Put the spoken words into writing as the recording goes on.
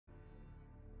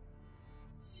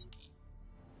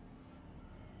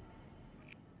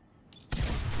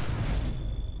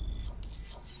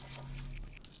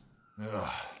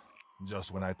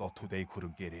Just when I thought today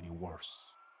couldn't get any worse.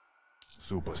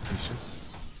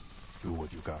 Superstitious? Do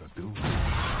what you gotta do.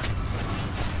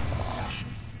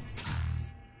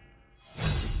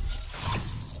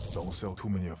 Don't sell too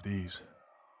many of these.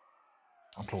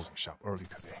 I'm closing shop early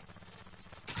today.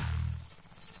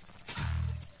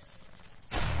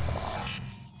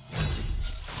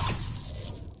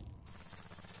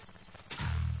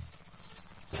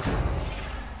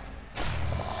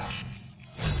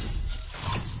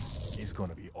 It's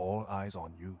gonna be all eyes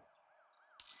on you.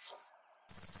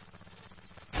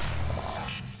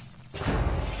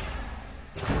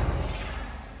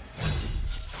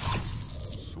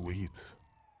 Sweet.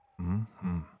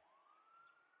 Mm-hmm.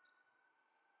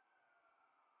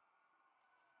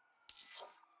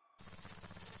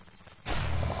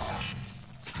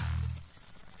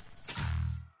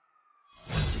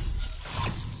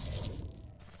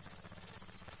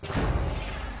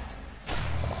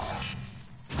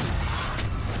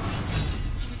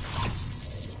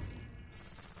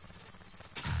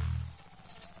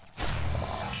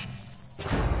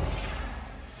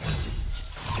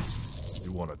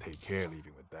 You wanna take care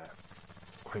leaving with that.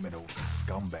 Criminals and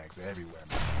scumbags everywhere,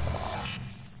 man.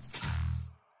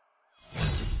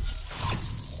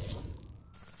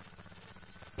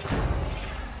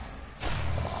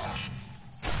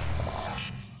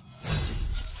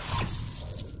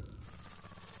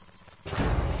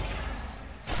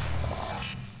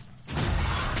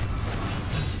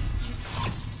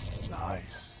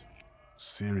 Nice.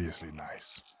 Seriously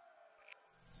nice.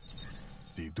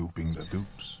 Deduping the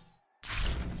dupes.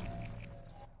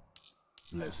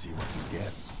 Let's see what we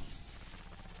get.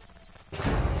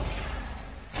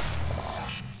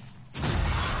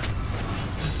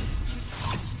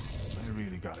 I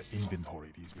really gotta inventory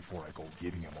these before I go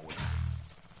giving them away.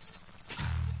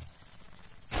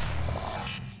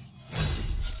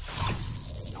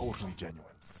 Totally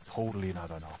genuine. Totally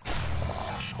not an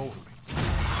knockoff. Totally.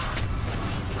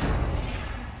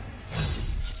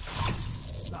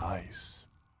 Nice.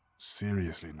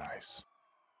 Seriously nice.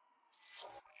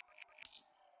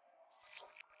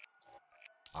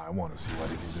 I want to see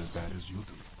what it is as bad as you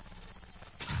do.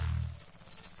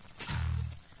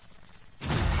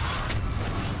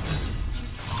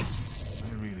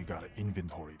 I really gotta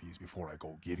inventory these before I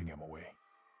go giving them away.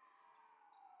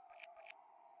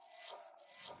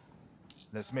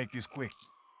 Let's make this quick.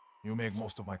 You make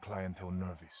most of my clientele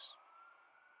nervous.